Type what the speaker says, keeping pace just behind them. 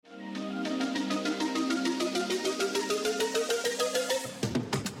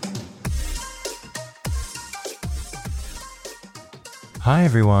Hi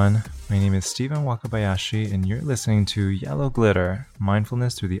everyone, my name is Stephen Wakabayashi and you're listening to Yellow Glitter,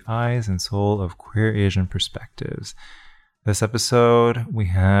 mindfulness through the eyes and soul of queer Asian perspectives. This episode, we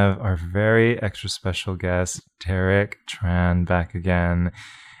have our very extra special guest, Derek Tran, back again,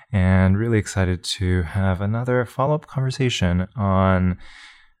 and really excited to have another follow-up conversation on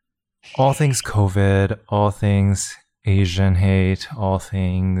all things COVID, all things Asian hate, all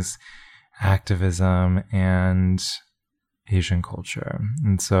things activism, and Asian culture.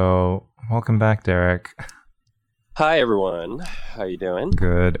 And so, welcome back, Derek. Hi, everyone. How you doing?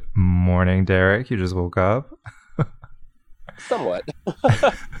 Good morning, Derek. You just woke up? Somewhat.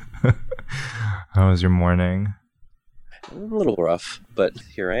 How was your morning? A little rough, but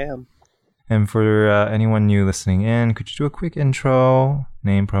here I am. And for anyone new listening in, could you do a quick intro,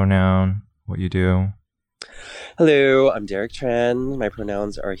 name, pronoun, what you do? Hello, I'm Derek Tran. My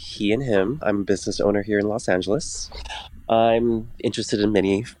pronouns are he and him. I'm a business owner here in Los Angeles. I'm interested in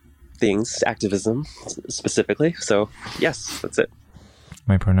many things, activism specifically. So, yes, that's it.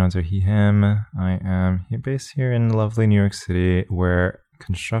 My pronouns are he, him. I am based here in lovely New York City, where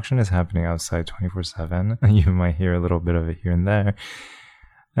construction is happening outside 24/7. You might hear a little bit of it here and there.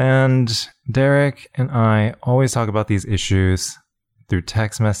 And Derek and I always talk about these issues through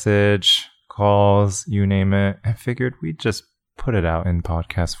text message, calls, you name it. I figured we'd just put it out in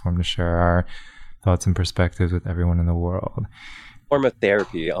podcast form to share our thoughts and perspectives with everyone in the world. Form of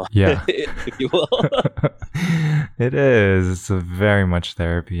therapy, yeah, if you will. It is. It's a very much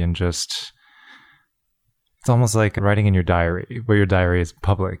therapy, and just it's almost like writing in your diary, where your diary is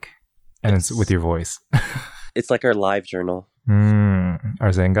public and it's with your voice. It's like our live journal.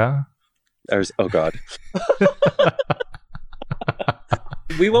 Our Zenga. Oh God.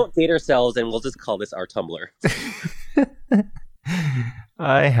 We won't date ourselves, and we'll just call this our Tumblr.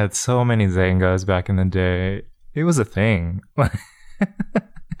 I had so many Zengas back in the day. It was a thing.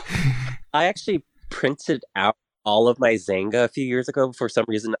 I actually printed out all of my Zanga a few years ago. For some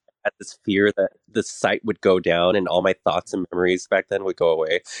reason, I had this fear that the site would go down and all my thoughts and memories back then would go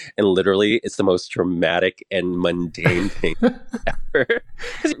away. And literally, it's the most dramatic and mundane thing ever.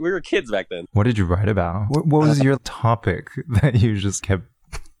 Because we were kids back then. What did you write about? What was your topic that you just kept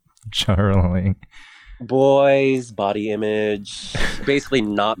journaling? Boys, body image. Basically,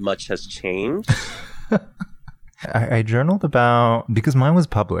 not much has changed. I journaled about, because mine was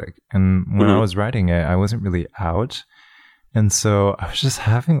public, and when I was writing it, I wasn't really out. And so I was just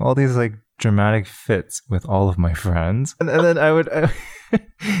having all these like dramatic fits with all of my friends. And then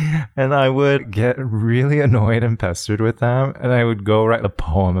I would get really annoyed and pestered with them. And I would go write a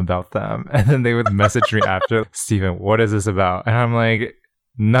poem about them. And then they would message me after, Stephen, what is this about? And I'm like,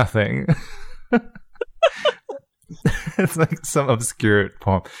 nothing. It's like some obscure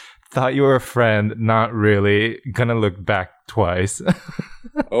poem. Thought you were a friend, not really. Gonna look back twice.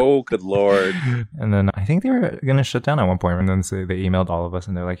 Oh, good Lord. And then I think they were gonna shut down at one point, and then so they emailed all of us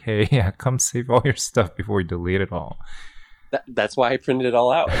and they're like, hey, yeah, come save all your stuff before we delete it all. That's why I printed it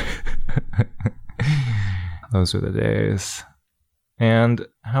all out. Those were the days. And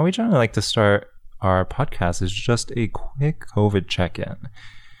how we generally like to start our podcast is just a quick COVID check-in,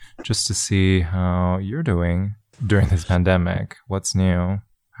 just to see how you're doing during this pandemic. What's new?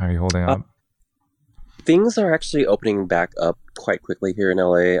 How are you holding up? Things are actually opening back up quite quickly here in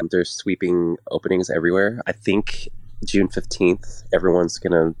LA. There's sweeping openings everywhere. I think June 15th, everyone's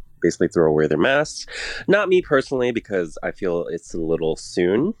going to basically throw away their masks. Not me personally, because I feel it's a little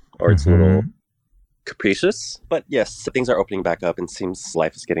soon, or it's a little capricious. But yes, things are opening back up, and it seems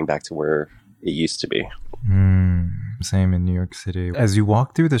life is getting back to where it used to be. Same in New York City. As you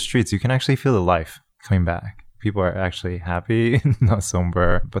walk through the streets, you can actually feel the life coming back. People are actually happy, not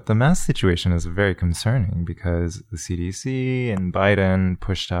somber. But the mask situation is very concerning because the CDC and Biden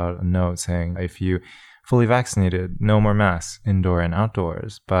pushed out a note saying if you fully vaccinated, no more masks indoor and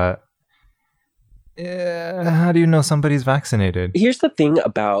outdoors. But how do you know somebody's vaccinated? Here's the thing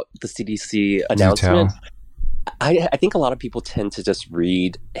about the CDC announcement. I think a lot of people tend to just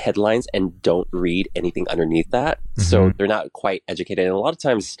read headlines and don't read anything underneath that. So they're not quite educated. And a lot of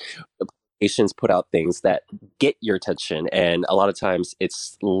times Asians put out things that get your attention, and a lot of times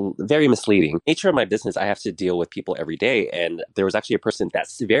it's very misleading. Nature of my business, I have to deal with people every day, and there was actually a person that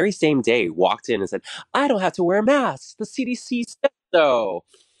very same day walked in and said, I don't have to wear masks. The CDC said so.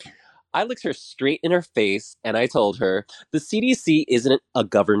 I looked her straight in her face and I told her, the CDC isn't a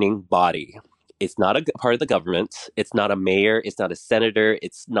governing body. It's not a part of the government. It's not a mayor. It's not a senator.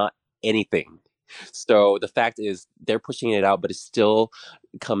 It's not anything. So the fact is they're pushing it out, but it still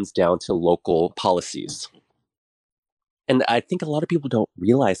comes down to local policies. And I think a lot of people don't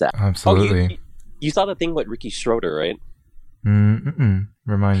realize that. Absolutely. You saw the thing with Ricky Schroeder, right?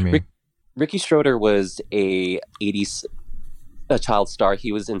 Remind me. Ricky Schroeder was a 80s child star.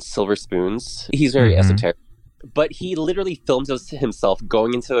 He was in Silver Spoons. He's very esoteric. But he literally filmed himself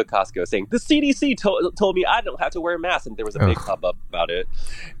going into a Costco saying, the CDC told me I don't have to wear a mask. And there was a big pop-up about it.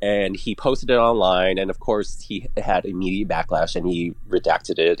 And he posted it online. And of course, he had immediate backlash and he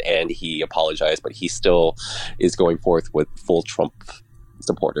redacted it and he apologized. But he still is going forth with full Trump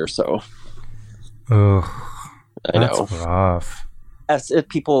supporter. So, that's rough. As if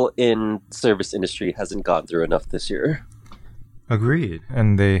people in service industry hasn't gone through enough this year. Agreed.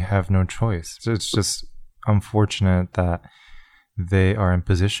 And they have no choice. So it's just unfortunate that they are in a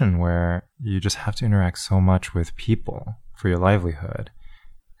position where you just have to interact so much with people for your livelihood.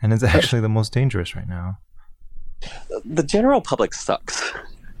 And it's actually the most dangerous right now. The general public sucks.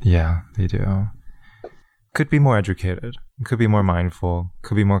 Yeah, they do. Could be more educated, could be more mindful,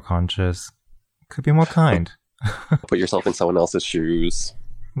 could be more conscious, could be more kind. Put yourself in someone else's shoes.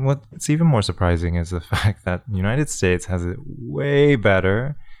 What's even more surprising is the fact that the United States has it way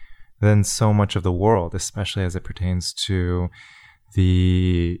better than so much of the world, especially as it pertains to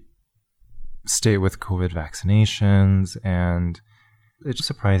the state with COVID vaccinations. And it's just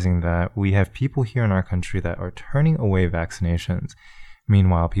surprising that we have people here in our country that are turning away vaccinations.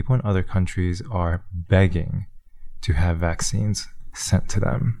 Meanwhile, people in other countries are begging to have vaccines sent to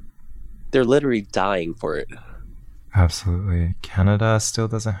them. They're literally dying for it. Absolutely. Canada still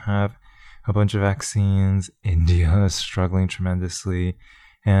doesn't have a bunch of vaccines. India is struggling tremendously.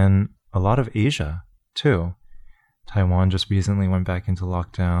 And a lot of Asia, too. Taiwan just recently went back into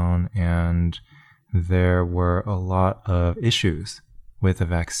lockdown, and there were a lot of issues with the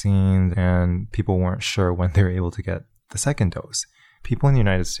vaccine, and people weren't sure when they were able to get the second dose. People in the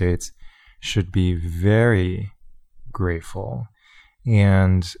United States should be very grateful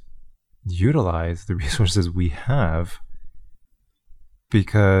and utilize the resources we have,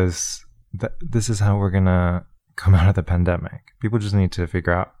 because this is how we're going to come out of the pandemic. People just need to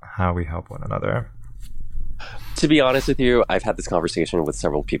figure out how we help one another. To be honest with you, I've had this conversation with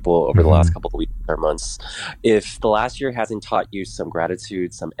several people over the last couple of weeks or months. If the last year hasn't taught you some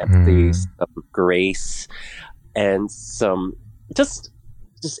gratitude, some empathy, some grace, and some just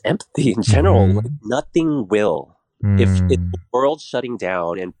empathy in general, like, nothing will. If the world shutting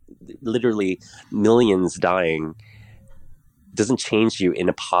down and literally millions dying doesn't change you in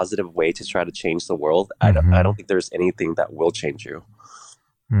a positive way to try to change the world, I don't think there's anything that will change you.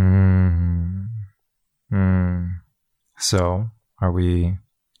 So, are we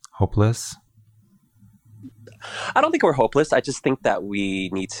hopeless? I don't think we're hopeless. I just think that we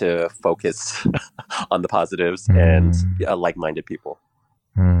need to focus on the positives and like-minded people.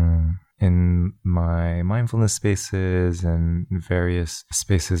 In my mindfulness spaces and various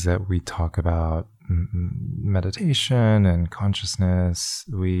spaces that we talk about meditation and consciousness,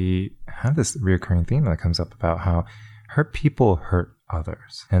 we have this recurring theme that comes up about how hurt people hurt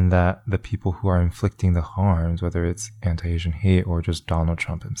others, and that the people who are inflicting the harms, whether it's anti-Asian hate or just Donald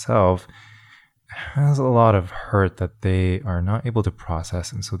Trump himself, has a lot of hurt that they are not able to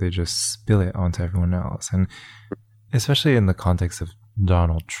process, and so they just spill it onto everyone else. And especially in the context of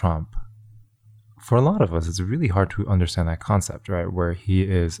Donald Trump, for a lot of us, it's really hard to understand that concept, right? Where he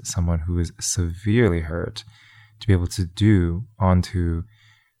is someone who is severely hurt, to be able to do onto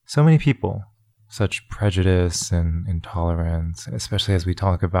so many people such prejudice and intolerance, especially as we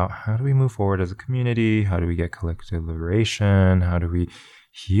talk about how do we move forward as a community, how do we get collective liberation, how do we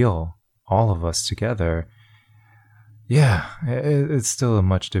heal all of us together. Yeah, it's still a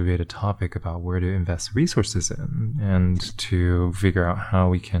much debated topic about where to invest resources in and to figure out how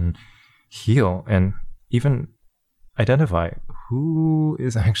we can heal and even identify who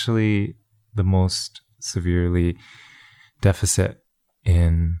is actually the most severely deficit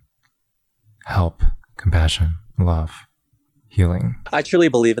in help, compassion, love, healing. I truly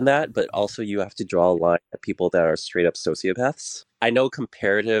believe in that, but also you have to draw a line at people that are straight up sociopaths. I know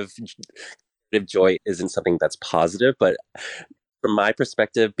comparative joy isn't something that's positive, but from my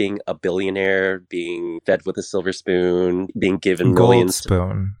perspective, being a billionaire, being fed with a silver spoon, being given millions... Gold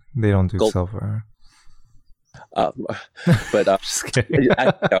spoon. They don't do silver. But just kidding.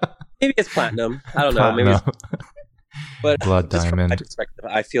 Maybe it's platinum. I don't know. Maybe it's... But blood diamond. From my perspective,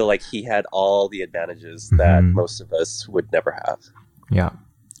 I feel like he had all the advantages that most of us would never have. Yeah,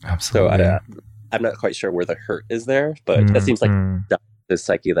 absolutely. So I'm not quite sure where the hurt is there, but it seems like the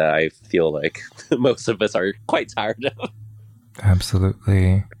psyche that I feel like most of us are quite tired of.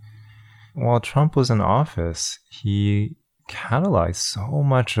 Absolutely. While Trump was in office, he catalyzed so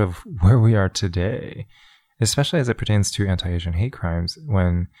much of where we are today, especially as it pertains to anti-Asian hate crimes,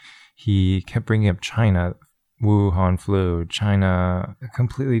 when he kept bringing up China Wuhan flu, China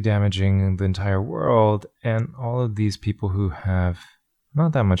completely damaging the entire world, and all of these people who have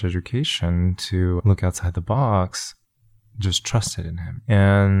not that much education to look outside the box just trusted in him.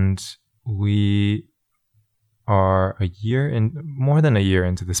 And we are more than a year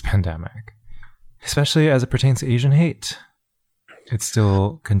into this pandemic, especially as it pertains to Asian hate. It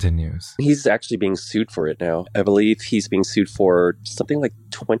still continues. He's actually being sued for it now. I believe he's being sued for something like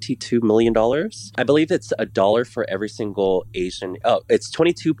 $22 million. I believe it's $1 for every single Asian. Oh, it's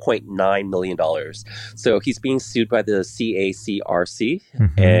 $22.9 million. So he's being sued by the CACRC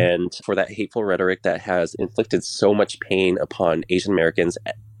and for that hateful rhetoric that has inflicted so much pain upon Asian Americans,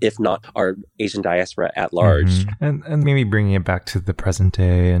 if not our Asian diaspora at large. And maybe bringing it back to the present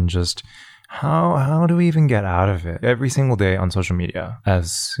day and just how do we even get out of it? Every single day on social media,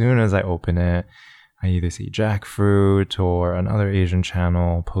 as soon as I open it, I either see Jackfruit or another Asian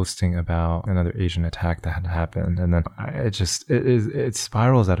channel posting about another Asian attack that had happened. And then it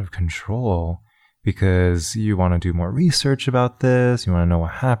spirals out of control because you want to do more research about this. You want to know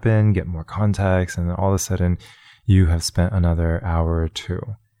what happened, get more context. And then all of a sudden you have spent another hour or two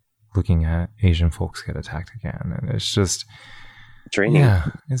looking at Asian folks get attacked again. And it's just draining. Yeah,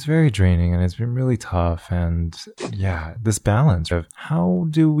 it's very draining and it's been really tough. And yeah, this balance of how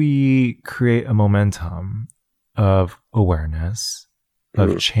do we create a momentum of awareness,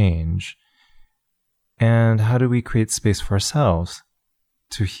 of change, and how do we create space for ourselves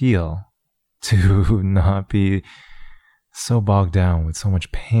to heal, to not be so bogged down with so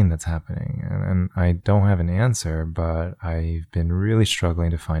much pain that's happening. And I don't have an answer, but I've been really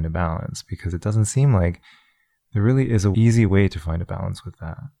struggling to find a balance because it doesn't seem like there really is an easy way to find a balance with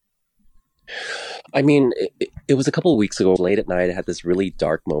that. I mean, it was a couple of weeks ago, late at night, I had this really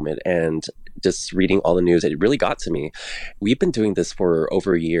dark moment, and just reading all the news, it really got to me. We've been doing this for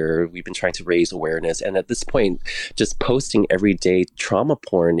over a year. We've been trying to raise awareness. And at this point, just posting everyday trauma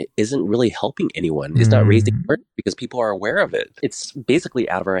porn isn't really helping anyone. It's not raising awareness because people are aware of it. It's basically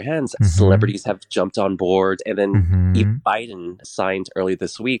out of our hands. Celebrities have jumped on board. And then even Biden signed early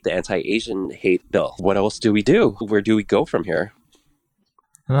this week the anti-Asian hate bill. What else do we do? Where do we go from here?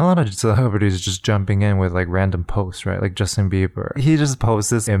 And a lot of celebrities just jumping in with like random posts, right? Like Justin Bieber. He just posts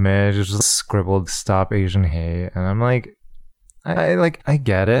this image, just scribbled "Stop Asian Hate." And I'm like, I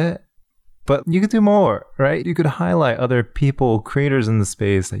get it, but you could do more, right? You could highlight other people, creators in the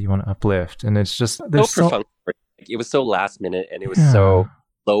space that you want to uplift. And it's just, it was so last minute and it was so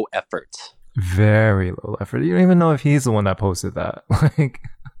low effort. Very low effort. You don't even know if he's the one that posted that.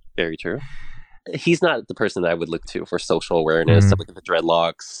 Very true. He's not the person that I would look to for social awareness. I look at the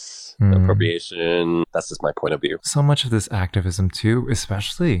dreadlocks, the appropriation. That's just my point of view. So much of this activism too,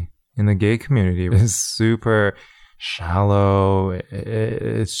 especially in the gay community, is super shallow.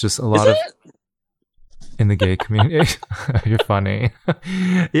 It's just a lot of... In the gay community. You're funny.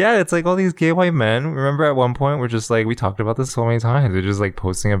 Yeah, it's like all these gay white men. Remember at one point, we're just like, we talked about this so many times. They're just like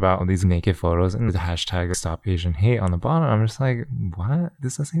posting about these naked photos and the hashtag Stop Asian Hate on the bottom. I'm just like, what?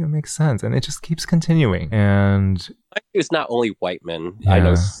 This doesn't even make sense. And it just keeps continuing. And it's not only white men. Yeah. I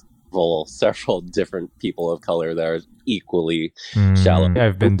know several different people of color that are equally shallow.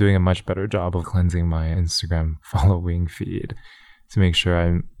 I've been doing a much better job of cleansing my Instagram following feed to make sure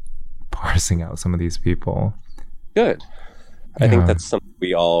I'm parsing out some of these people. Good. I think that's something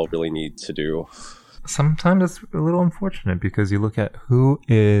we all really need to do. Sometimes it's a little unfortunate because you look at who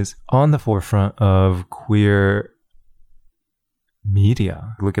is on the forefront of queer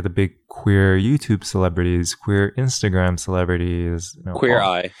media. Look at the big queer YouTube celebrities, queer Instagram celebrities. Queer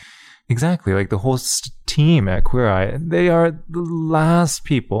Eye. Exactly. Like the whole team at Queer Eye. They are the last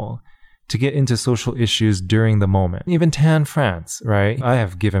people to get into social issues during the moment. Even Tan France, right? I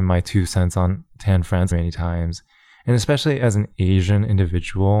have given my 2 cents on Tan France many times. And especially as an Asian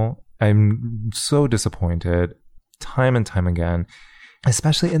individual, I'm so disappointed time and time again,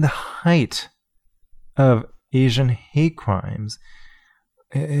 especially in the height of Asian hate crimes.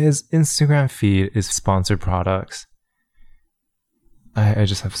 His Instagram feed is sponsored products. I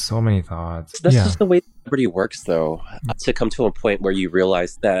just have so many thoughts. That's just the way celebrity works, though. To come to a point where you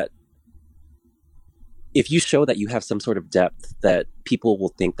realize that if you show that you have some sort of depth, that people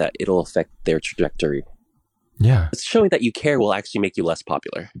will think that it'll affect their trajectory. Yeah. Showing that you care will actually make you less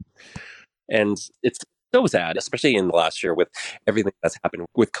popular. And it's so sad, especially in the last year with everything that's happened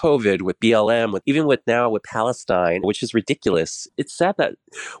with COVID, with BLM, even with Palestine, which is ridiculous. It's sad that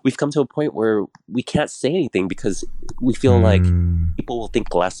we've come to a point where we can't say anything because we feel like people will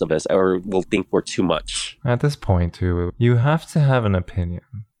think less of us or will think we're too much. At this point, too, you have to have an opinion.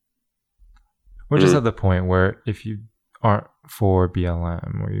 We're just at the point where if you aren't for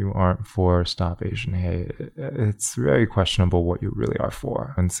BLM or you aren't for Stop Asian Hate, it's very questionable what you really are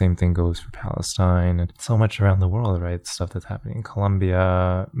for. And same thing goes for Palestine and so much around the world, right? Stuff that's happening in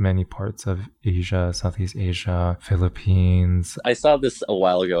Colombia, many parts of Asia, Southeast Asia, Philippines. I saw this a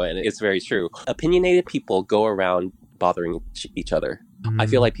while ago, and it's very true. Opinionated people go around bothering each other. I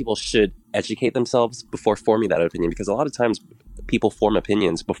feel like people should educate themselves before forming that opinion, because a lot of times people form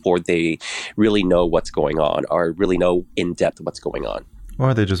opinions before they really know what's going on or really know in depth what's going on.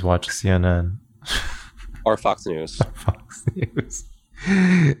 Or they just watch CNN. Or Fox News. Fox News.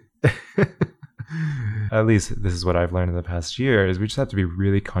 At least this is what I've learned in the past year, is we just have to be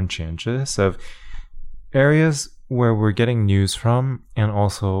really conscientious of areas where we're getting news from and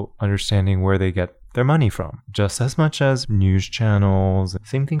also understanding where they get their money from, just as much as news channels.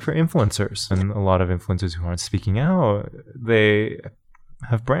 Same thing for influencers. And a lot of influencers who aren't speaking out, they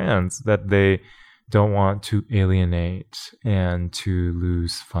have brands that they don't want to alienate and to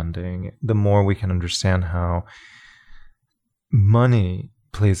lose funding. The more we can understand how money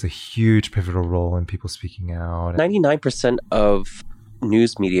plays a huge pivotal role in people speaking out. 99% of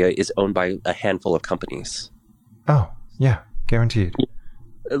news media is owned by a handful of companies. Oh, yeah, guaranteed.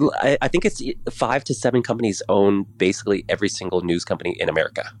 I think it's 5 to 7 companies own basically every single news company in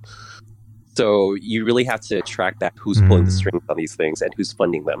America. So you really have to track that, who's pulling the strings on these things and who's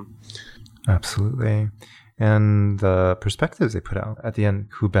funding them. Absolutely. And the perspectives they put out at the end,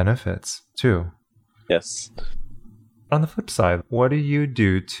 who benefits too. Yes. On the flip side, what do you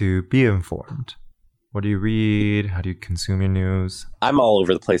do to be informed? What do you read? How do you consume your news? I'm all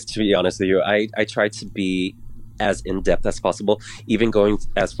over the place, to be honest with you. I try to be as in-depth as possible, even going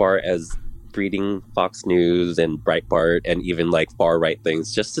as far as reading Fox News and Breitbart and even like far-right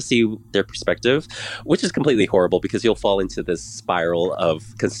things just to see their perspective, which is completely horrible because you'll fall into this spiral of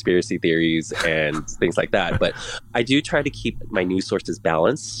conspiracy theories and things like that. But I do try to keep my news sources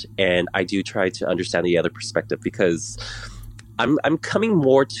balanced, and I do try to understand the other perspective, because I'm coming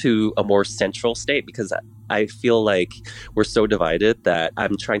more to a more central state, because I feel like we're so divided that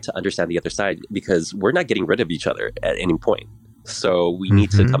I'm trying to understand the other side, because we're not getting rid of each other at any point. So we need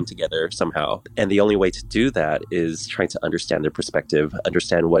to come together somehow. And the only way to do that is trying to understand their perspective,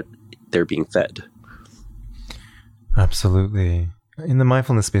 understand what they're being fed. Absolutely. In the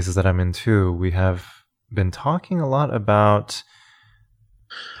mindfulness spaces that I'm in too, we have been talking a lot about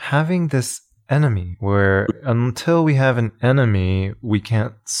having this enemy where until we have an enemy, we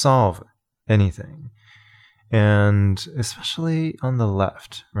can't solve anything. And especially on the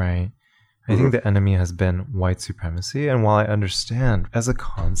left, right? I think the enemy has been white supremacy. And while I understand as a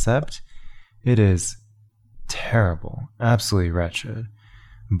concept, it is terrible, absolutely wretched.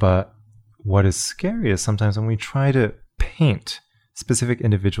 But what is scary is sometimes when we try to paint specific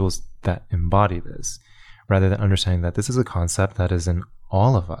individuals that embody this, rather than understanding that this is a concept that is in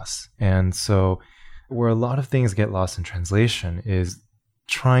all of us. And so where a lot of things get lost in translation is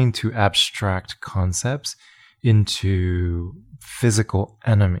trying to abstract concepts into physical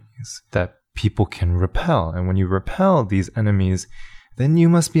enemies that people can repel. And when you repel these enemies, then you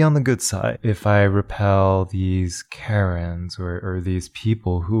must be on the good side. If I repel these Karens or these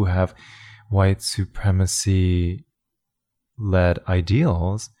people who have white supremacy led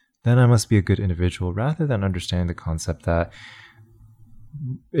ideals, then I must be a good individual, rather than understanding the concept that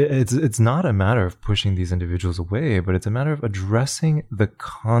it's not a matter of pushing these individuals away, but it's a matter of addressing the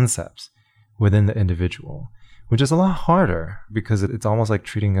concepts within the individual, which is a lot harder because it's almost like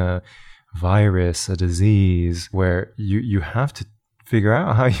treating a virus, a disease, where you have to figure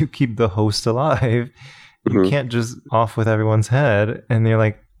out how you keep the host alive. You can't just off with everyone's head and you're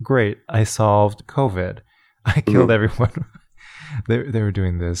like, great, I solved COVID. I killed everyone. They were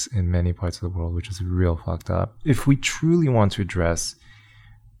doing this in many parts of the world, which is real fucked up. If we truly want to address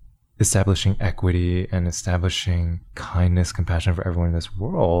establishing equity and establishing kindness, compassion for everyone in this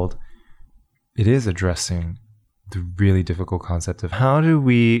world, it is addressing the really difficult concept of how do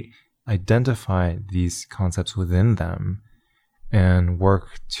we identify these concepts within them and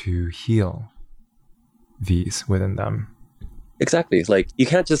work to heal these within them. Exactly. Like, you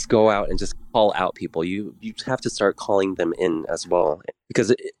can't just go out and just call out people. You have to start calling them in as well,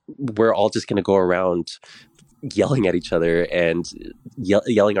 because we're all just going to go around yelling at each other and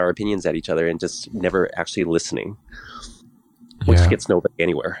yelling our opinions at each other and just never actually listening, which gets nobody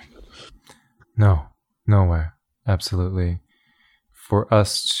anywhere. No, nowhere. Absolutely. For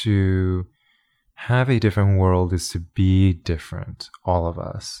us to have a different world is to be different, all of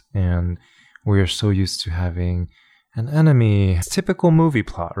us. And we are so used to having an enemy. It's typical movie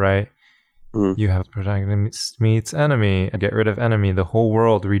plot, right? You have protagonist meets enemy, get rid of enemy, the whole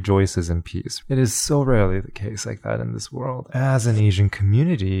world rejoices in peace. It is so rarely the case like that in this world. As an Asian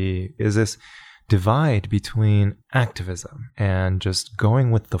community, is this divide between activism and just going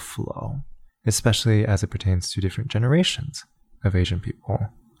with the flow, especially as it pertains to different generations of Asian people.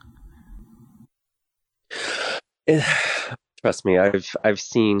 Trust me, I've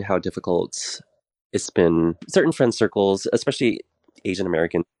seen how difficult it's been. Certain friend circles, especially Asian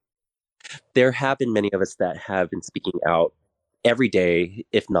American, there have been many of us that have been speaking out every day,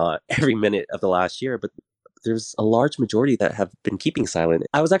 if not every minute of the last year, but there's a large majority that have been keeping silent.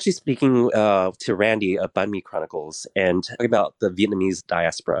 I was actually speaking to Randy of Banh Mi Chronicles and talking about the Vietnamese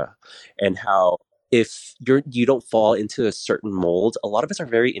diaspora and how if you don't fall into a certain mold, a lot of us are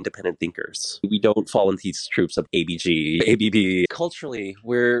very independent thinkers. We don't fall into these troops of ABG, ABB. Culturally,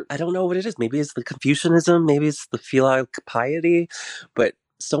 I don't know what it is. Maybe it's the Confucianism, maybe it's the filial piety, but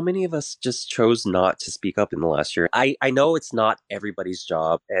so many of us just chose not to speak up in the last year. I know it's not everybody's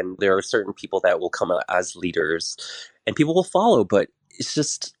job, and there are certain people that will come out as leaders, and people will follow, but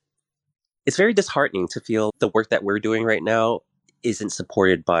it's very disheartening to feel the work that we're doing right now isn't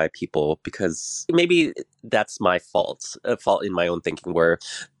supported by people, because maybe that's my fault, a fault in my own thinking, where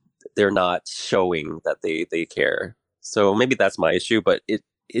they're not showing that they care. So maybe that's my issue, but it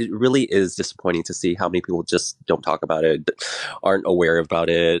really is disappointing to see how many people just don't talk about it, aren't aware about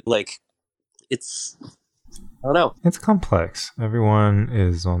it. Like, I don't know. It's complex. Everyone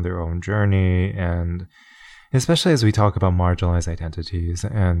is on their own journey, and especially as we talk about marginalized identities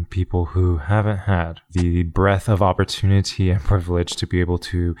and people who haven't had the breadth of opportunity and privilege to be able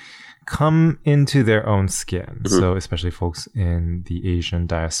to come into their own skin. Mm-hmm. So especially folks in the Asian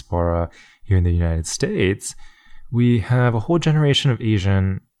diaspora here in the United States, we have a whole generation of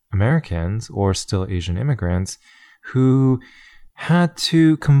Asian Americans or still Asian immigrants who had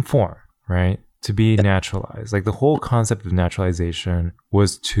to conform, right? To be naturalized. Like the whole concept of naturalization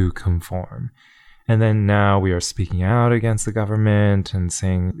was to conform. And then now we are speaking out against the government and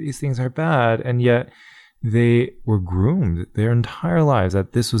saying these things are bad. And yet they were groomed their entire lives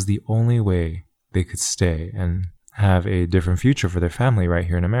that this was the only way they could stay and have a different future for their family right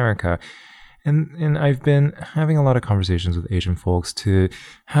here in America. And I've been having a lot of conversations with Asian folks to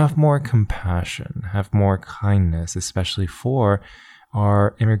have more compassion, have more kindness, especially for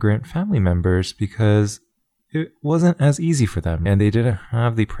our immigrant family members, because it wasn't as easy for them. And they didn't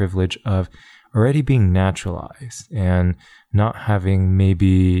have the privilege of already being naturalized and not having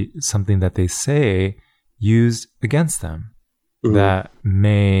maybe something that they say used against them that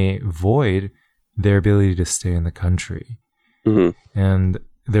may void their ability to stay in the country. And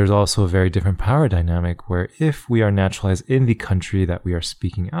there's also a very different power dynamic where if we are naturalized in the country that we are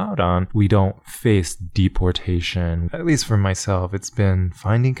speaking out on, we don't face deportation. At least for myself, it's been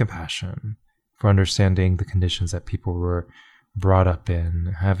finding compassion for understanding the conditions that people were brought up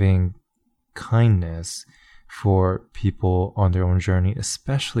in, having kindness for people on their own journey,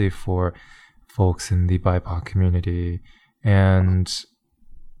 especially for folks in the BIPOC community, and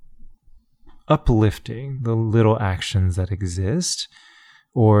uplifting the little actions that exist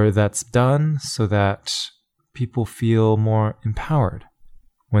or that's done so that people feel more empowered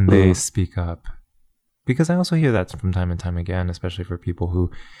when they speak up. Because I also hear that from time and time again, especially for people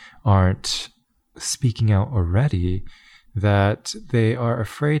who aren't speaking out already, that they are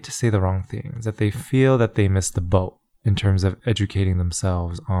afraid to say the wrong things, that they feel that they missed the boat in terms of educating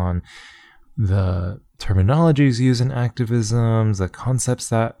themselves on the terminologies used in activism, the concepts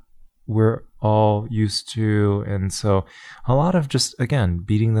that we're all used to. And so a lot of just, again,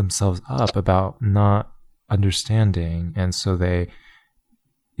 beating themselves up about not understanding. And so they,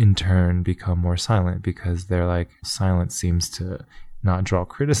 in turn, become more silent because they're like, silence seems to not draw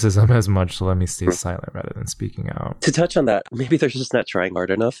criticism as much, so let me stay silent rather than speaking out. To touch on that, maybe they're just not trying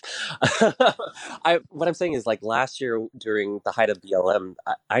hard enough. What I'm saying is, like, last year during the height of BLM,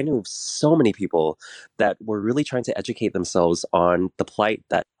 I knew so many people that were really trying to educate themselves on the plight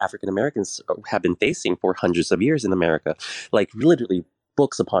that African Americans have been facing for hundreds of years in America. Like, literally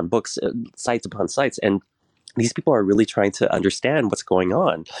books upon books, sites upon sites. And these people are really trying to understand what's going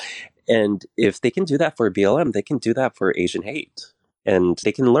on. And if they can do that for BLM, they can do that for Asian hate. And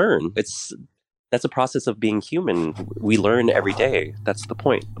they can learn. That's a process of being human. We learn every day. That's the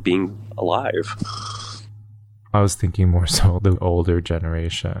point of being alive. I was thinking more so the older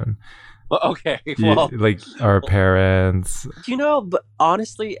generation. Well, okay. Well, like our parents. But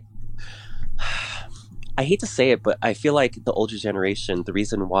honestly, I hate to say it, but I feel like the older generation, the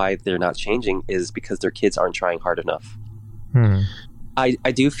reason why they're not changing is because their kids aren't trying hard enough.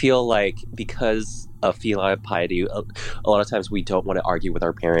 I do feel like because of filial piety, a lot of times we don't want to argue with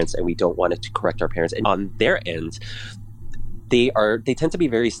our parents and we don't want to correct our parents. And on their end, they tend to be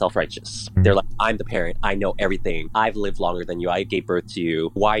very self-righteous. They're like, I'm the parent. I know everything. I've lived longer than you. I gave birth to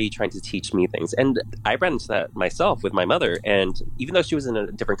you. Why are you trying to teach me things? And I ran into that myself with my mother. And even though she was in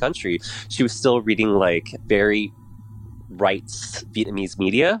a different country, she was still reading like very rights Vietnamese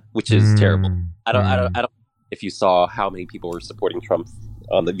media, which is terrible. I don't know if you saw how many people were supporting Trump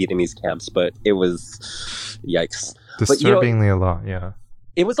on the Vietnamese camps, but it was yikes. Disturbingly a lot, yeah.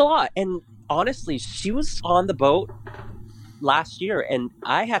 It was a lot. And honestly, she was on the boat last year, and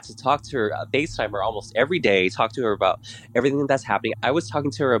I had to talk to her, FaceTime her almost every day, talk to her about everything that's happening. I was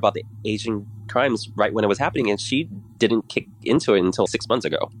talking to her about the Asian crimes right when it was happening, and she didn't kick into it until 6 months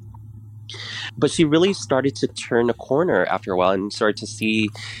ago. But she really started to turn a corner after a while and started to see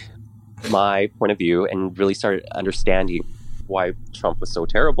my point of view and really started understanding why Trump was so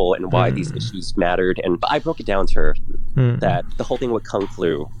terrible and why these issues mattered. And I broke it down to her that the whole thing with Kung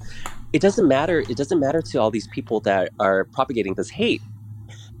Flu, it doesn't matter. It doesn't matter to all these people that are propagating this hate.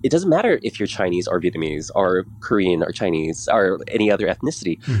 It doesn't matter if you're Chinese or Vietnamese or Korean or Chinese or any other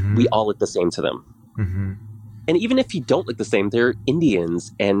ethnicity. We all look the same to them. And even if you don't look the same, there are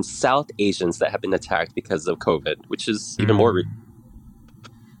Indians and South Asians that have been attacked because of COVID, which is even more rude.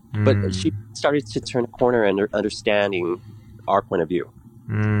 But she started to turn a corner and understanding our point of view.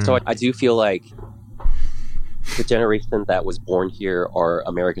 So I do feel like the generation that was born here or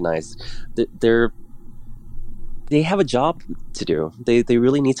Americanized, they have a job to do. They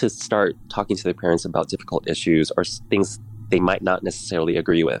really need to start talking to their parents about difficult issues or things they might not necessarily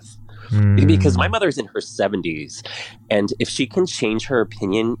agree with. Because my mother's in her 70s, and if she can change her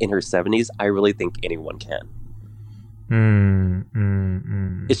opinion in her 70s, I really think anyone can.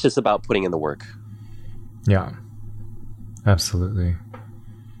 It's just about putting in the work. Yeah, absolutely.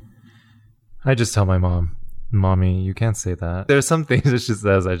 I just tell my mom, Mommy, you can't say that. There's some things that she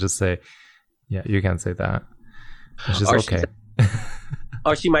says, I just say, yeah, you can't say that. It's just okay.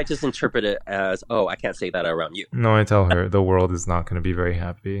 Or she might just interpret it as, oh, I can't say that around you. No, I tell her the world is not going to be very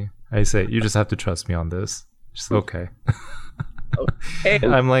happy. I say, you just have to trust me on this. She's okay. Okay.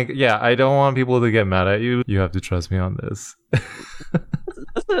 I'm like, yeah, I don't want people to get mad at you. You have to trust me on this.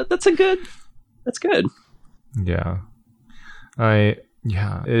 That's good. Yeah.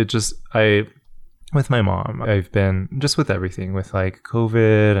 With my mom, I've been just with everything, with like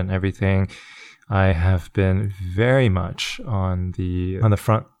COVID and everything. I have been very much on the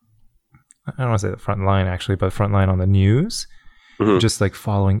front. I don't want to say the front line actually, but front line on the news. Just like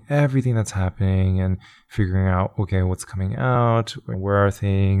following everything that's happening and figuring out, okay, what's coming out, where are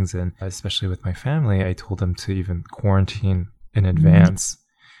things, and especially with my family, I told them to even quarantine in advance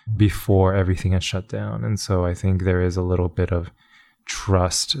before everything had shut down. And so I think there is a little bit of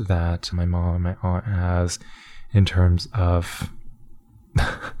trust that my mom and my aunt has in terms of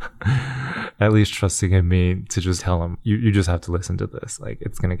at least trusting in me to just tell them, you just have to listen to this, like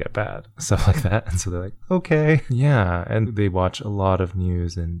it's gonna get bad, stuff like that. And so they're like, okay, yeah. And they watch a lot of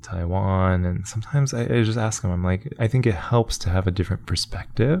news in Taiwan, and sometimes I just ask them, I'm like, I think it helps to have a different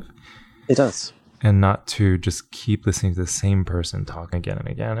perspective. It does. And not to just keep listening to the same person talk again and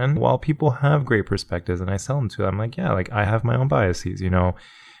again. And while people have great perspectives and I tell them to, I'm like, yeah, like I have my own biases,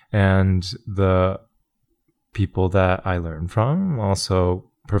 and the people that I learn from also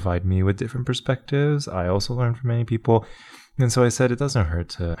provide me with different perspectives. I also learn from many people. And so I said, it doesn't hurt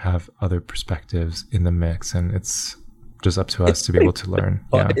to have other perspectives in the mix. And it's just up to us to be able to learn.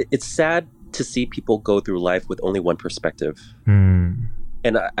 Yeah. It's sad to see people go through life with only one perspective. And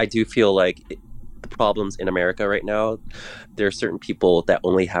I do feel like the problems in America right now, there are certain people that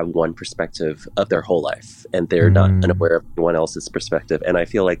only have one perspective of their whole life, and they're not unaware of anyone else's perspective. And I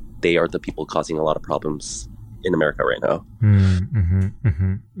feel like they are the people causing a lot of problems in America right now.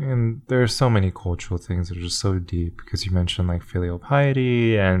 And there are so many cultural things that are just so deep, because you mentioned like filial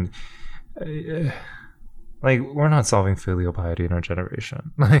piety, and like we're not solving filial piety in our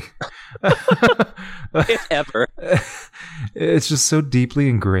generation, like if ever. It's just so deeply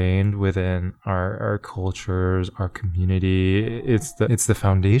ingrained within our cultures, our community. It's the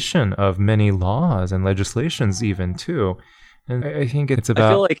foundation of many laws and legislations even too. And I think it's about, I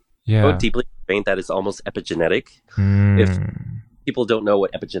feel like so deeply ingrained that it's almost epigenetic. If people don't know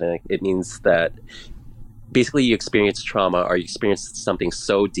what epigenetic, it means that basically you experience trauma or you experience something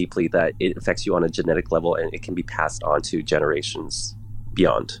so deeply that it affects you on a genetic level, and it can be passed on to generations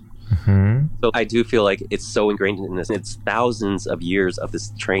beyond. So I do feel like it's so ingrained in this. It's thousands of years of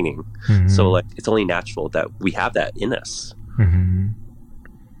this training. So like it's only natural that we have that in us.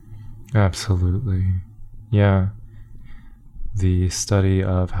 Absolutely. Yeah. the study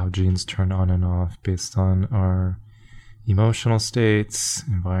of how genes turn on and off based on our emotional states,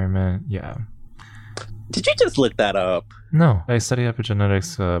 environment. Yeah. Did you just look that up? No, I studied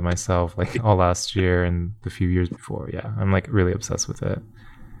epigenetics myself like all last year and the few years before. Yeah, I'm like really obsessed with it.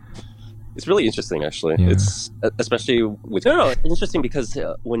 It's really interesting, actually. Yeah. It's especially with it's interesting because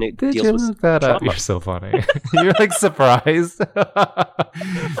when it Did deals you with look that up? trauma. You're so funny. You're like surprised.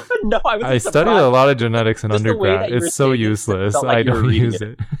 No, I studied a lot of genetics in Just the way that undergrad. you were It's so saying it useless. felt like I you were don't reading use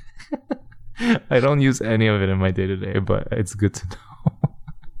it. I don't use any of it in my day to day, but it's good to know.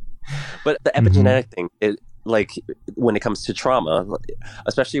 But the epigenetic thing, it like when it comes to trauma,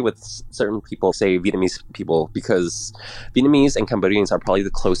 especially with certain people, say Vietnamese people, because Vietnamese and Cambodians are probably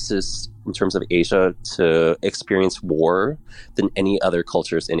the closest in terms of Asia to experience war than any other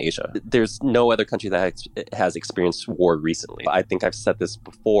cultures in Asia. There's no other country that has experienced war recently. I think I've said this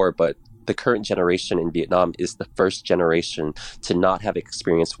before, but the current generation in Vietnam is the first generation to not have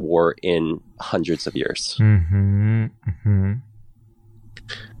experienced war in hundreds of years. Mm-hmm. Mm-hmm.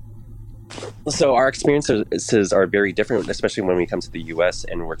 So our experiences are very different, especially when we come to the U.S.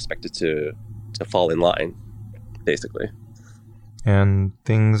 and we're expected to fall in line, basically. And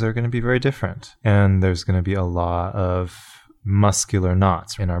things are going to be very different. And there's going to be a lot of muscular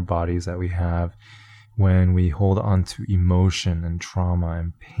knots in our bodies that we have when we hold on to emotion and trauma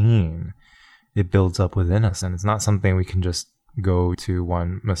and pain. It builds up within us, and it's not something we can just go to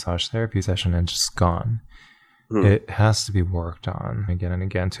one massage therapy session and just gone. It has to be worked on again and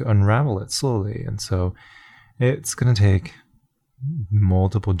again to unravel it slowly. And so it's going to take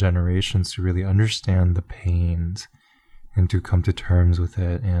multiple generations to really understand the pains and to come to terms with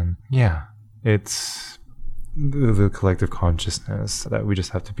it. And yeah, it's the collective consciousness that we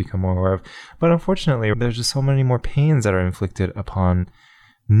just have to become more aware of. But unfortunately, there's just so many more pains that are inflicted upon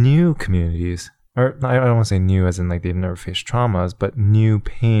new communities. Or I don't want to say new as in like they've never faced traumas, but new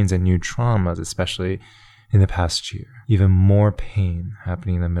pains and new traumas, especially in the past year. Even more pain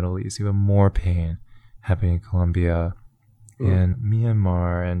happening in the Middle East, even more pain happening in Colombia, in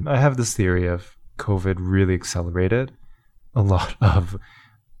Myanmar. And I have this theory of COVID really accelerated a lot of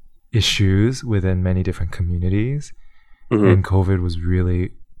issues within many different communities. And COVID was really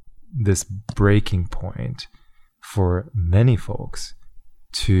this breaking point for many folks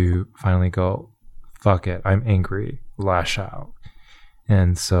to finally go, fuck it, I'm angry, lash out.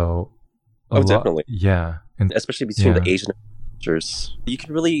 And so definitely. Yeah. And especially between the Asian cultures. You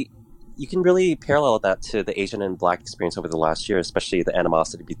can really parallel that to the Asian and Black experience over the last year, especially the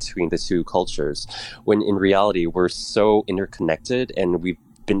animosity between the two cultures, when in reality we're so interconnected and we've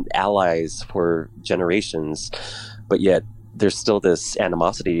been allies for generations, but yet there's still this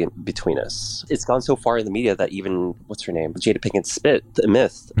animosity between us. It's gone so far in the media that even, what's her name? Jada Pinkett Smith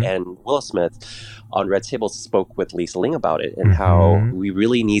and Will Smith on Red Table spoke with Lisa Ling about it and how we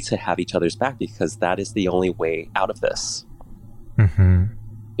really need to have each other's back because that is the only way out of this.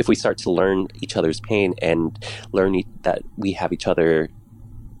 If we start to learn each other's pain and learn that we have each other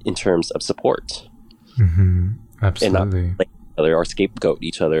in terms of support. Absolutely. And not like each other or scapegoat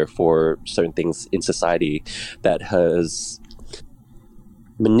each other for certain things in society that has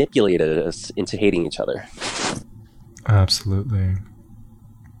manipulated us into hating each other. Absolutely.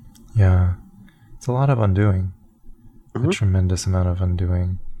 Yeah. It's a lot of undoing. A tremendous amount of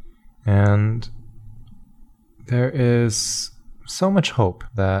undoing. And there is so much hope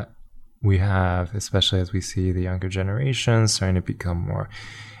that we have, especially as we see the younger generation starting to become more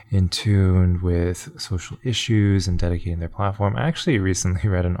in tune with social issues and dedicating their platform. I actually recently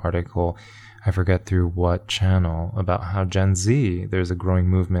read an article, I forget through what channel, about how Gen Z, there's a growing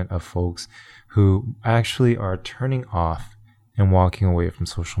movement of folks who actually are turning off and walking away from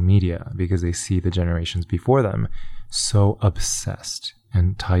social media because they see the generations before them so obsessed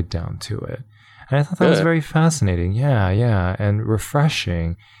and tied down to it. And I thought that was very fascinating. Yeah. And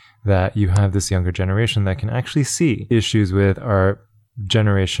refreshing that you have this younger generation that can actually see issues with our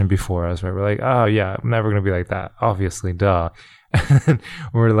generation before us, right? We're like, oh yeah, I'm never going to be like that. Obviously, duh. And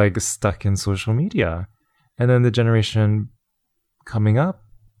we're like stuck in social media. And then the generation coming up,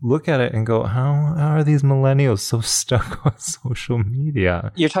 look at it and go, how are these millennials so stuck on social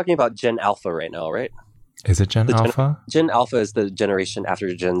media? You're talking about Gen Alpha right now, right? Is it Gen Alpha? Gen Alpha is the generation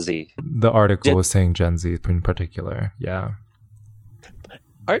after Gen Z. The article was saying Gen Z in particular. Yeah.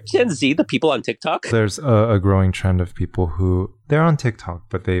 Aren't Gen Z the people on TikTok? There's a growing trend of people who, they're on TikTok,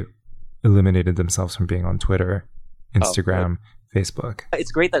 but they eliminated themselves from being on Twitter, Instagram, Facebook.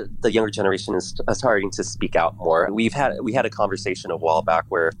 It's great that the younger generation is starting to speak out more. We had a conversation a while back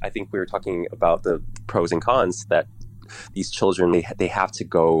where I think we were talking about the pros and cons that these children, they have to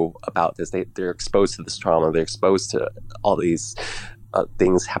go about this. They're exposed to this trauma. They're exposed to all these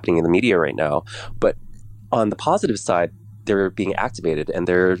things happening in the media right now. But on the positive side, they're being activated and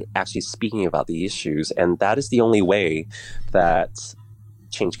they're actually speaking about the issues. And that is the only way that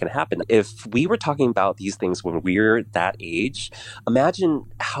change can happen. If we were talking about these things when we're that age, imagine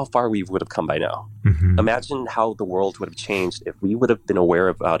how far we would have come by now. Mm-hmm. Imagine how the world would have changed if we would have been aware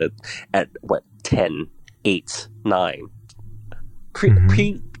about it at 10, 8, 9,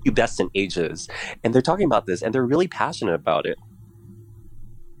 pre-pubescent ages. And they're talking about this and they're really passionate about it.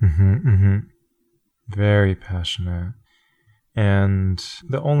 Mm-hmm, mm-hmm. Very passionate. And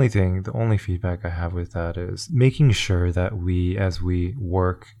the only feedback I have with that is making sure that we, as we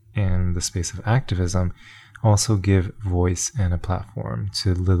work in the space of activism, also give voice and a platform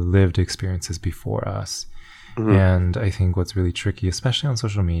to the lived experiences before us. Mm-hmm. And I think what's really tricky, especially on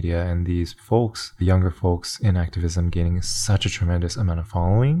social media, and these folks, the younger folks in activism gaining such a tremendous amount of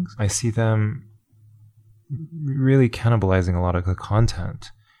followings, I see them really cannibalizing a lot of the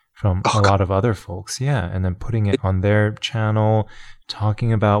content from a lot of other folks, and then putting it on their channel,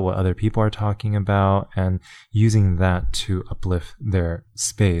 talking about what other people are talking about, and using that to uplift their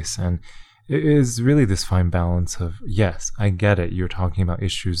space. And it is really this fine balance of, yes, I get it, you're talking about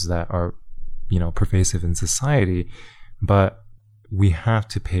issues that are, pervasive in society, but we have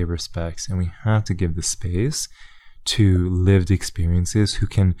to pay respects and we have to give the space to lived experiences who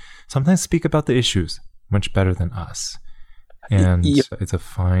can sometimes speak about the issues much better than us. And it's a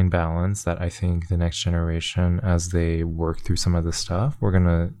fine balance that I think the next generation, as they work through some of the stuff, we're going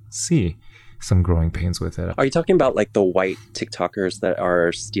to see some growing pains with it. Are you talking about like the white TikTokers that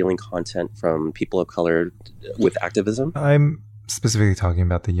are stealing content from people of color with activism? I'm specifically talking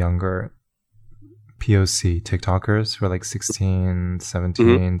about the younger POC TikTokers who are like 16,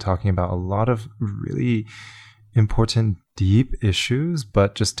 17, talking about a lot of really important, deep issues,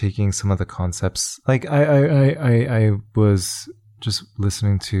 but just taking some of the concepts. Like I was just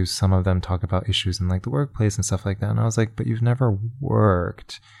listening to some of them talk about issues in like the workplace and stuff like that, and I was like, but you've never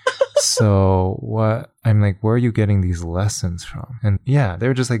worked. So what? I'm like, where are you getting these lessons from? And they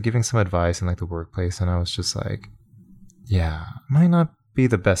were just like giving some advice in like the workplace, and I was just like, might not be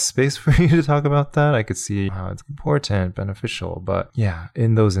the best space for you to talk about that. I could see how it's important, beneficial, but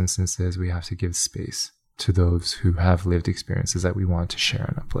in those instances, we have to give space to those who have lived experiences that we want to share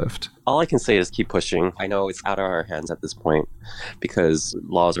and uplift. All I can say is keep pushing. I know it's out of our hands at this point because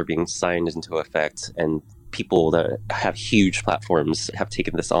laws are being signed into effect and people that have huge platforms have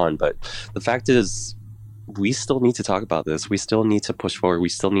taken this on. But the fact is, we still need to talk about this. We still need to push forward. We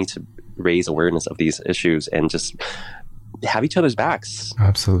still need to raise awareness of these issues and just have each other's backs.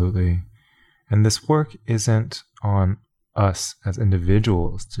 Absolutely. And this work isn't on us as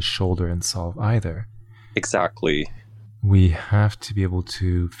individuals to shoulder and solve either. Exactly. We have to be able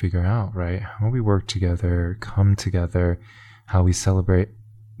to figure out, right, how we work together, come together, how we celebrate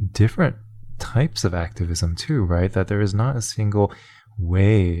different types of activism too, right? That there is not a single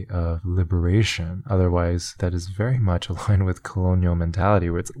way of liberation. Otherwise, that is very much aligned with colonial mentality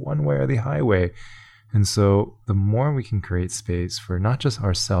where it's one way or the highway. And so the more we can create space for not just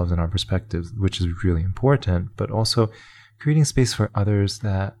ourselves and our perspectives, which is really important, but also creating space for others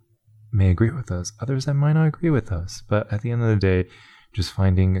that may agree with us, others that might not agree with us. But at the end of the day, just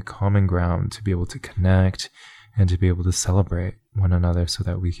finding a common ground to be able to connect and to be able to celebrate one another so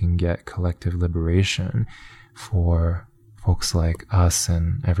that we can get collective liberation for folks like us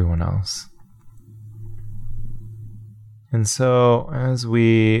and everyone else. And so as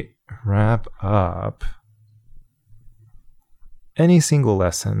we wrap up, any single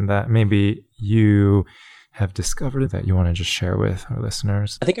lesson that maybe you have discovered that you want to just share with our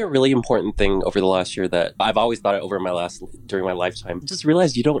listeners? I think a really important thing over the last year that I've always thought it over during my lifetime, just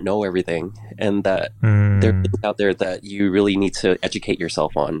realize you don't know everything and that there are things out there that you really need to educate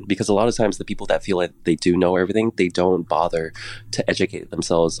yourself on. Because a lot of times the people that feel like they do know everything, they don't bother to educate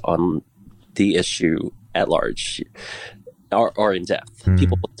themselves on the issue at large or in depth.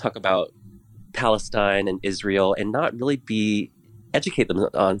 People talk about Palestine and Israel and not really educate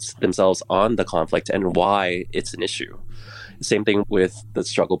themselves on the conflict and why it's an issue. Same thing with the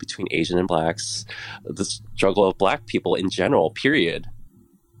struggle between Asian and Blacks, the struggle of Black people in general, period.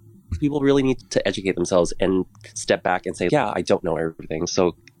 People really need to educate themselves and step back and say, I don't know everything,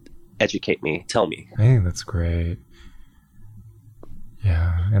 so educate me, tell me. I think that's great.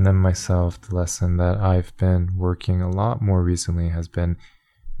 Yeah, and then myself, the lesson that I've been working a lot more recently has been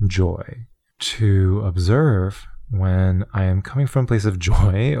joy. To observe when I am coming from a place of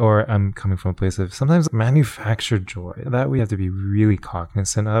joy or I'm coming from a place of sometimes manufactured joy, that we have to be really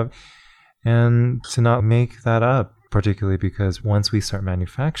cognizant of and to not make that up particularly because once we start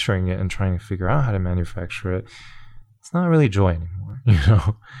manufacturing it and trying to figure out how to manufacture it, it's not really joy anymore, you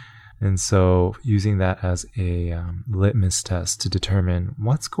know? And so using that as a litmus test to determine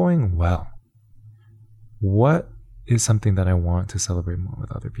what's going well. What is something that I want to celebrate more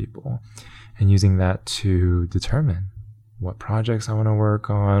with other people? And using that to determine what projects I want to work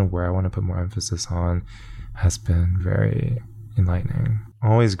on, where I want to put more emphasis on, has been very enlightening.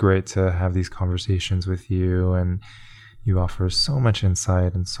 Always great to have these conversations with you, and you offer so much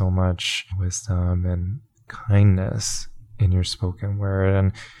insight and so much wisdom and kindness in your spoken word.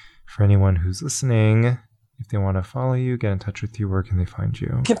 And for anyone who's listening, if they want to follow you, get in touch with you, where can they find you?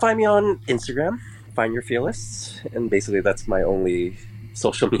 You can find me on Instagram, Find Your Fearless, and basically that's my only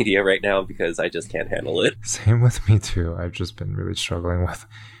social media right now because I just can't handle it. Same with me too. I've just been really struggling with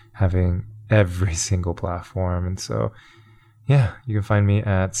having every single platform. And so, yeah, you can find me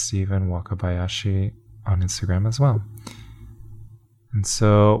at Stephen Wakabayashi on Instagram as well. And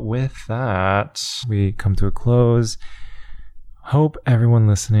so with that, we come to a close. Hope everyone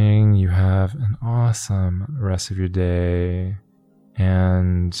listening, you have an awesome rest of your day,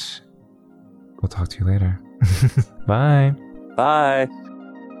 and we'll talk to you later. Bye. Bye.